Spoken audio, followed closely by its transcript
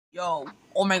Yo,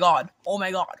 oh my god, oh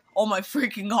my god, oh my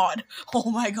freaking god,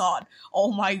 oh my god, oh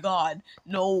my god,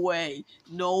 no way,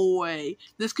 no way.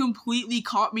 This completely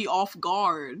caught me off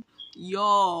guard.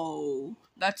 Yo,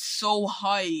 that's so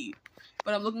hype.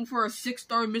 But I'm looking for a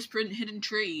 6-star misprint hidden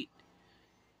trait.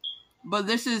 But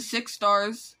this is 6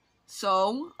 stars,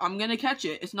 so I'm gonna catch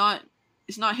it. It's not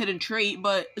hidden trait,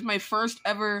 but it's my first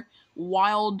ever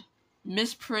wild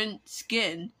misprint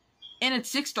skin. And it's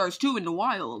 6 stars too in the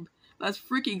wild. That's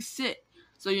freaking sick.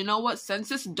 So you know what?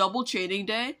 Since it's double trading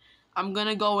day, I'm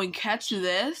gonna go and catch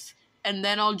this, and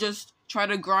then I'll just try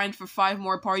to grind for 5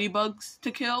 more party bugs to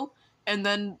kill, and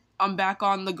then I'm back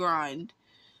on the grind.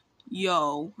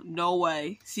 Yo, no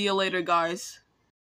way. See you later, guys.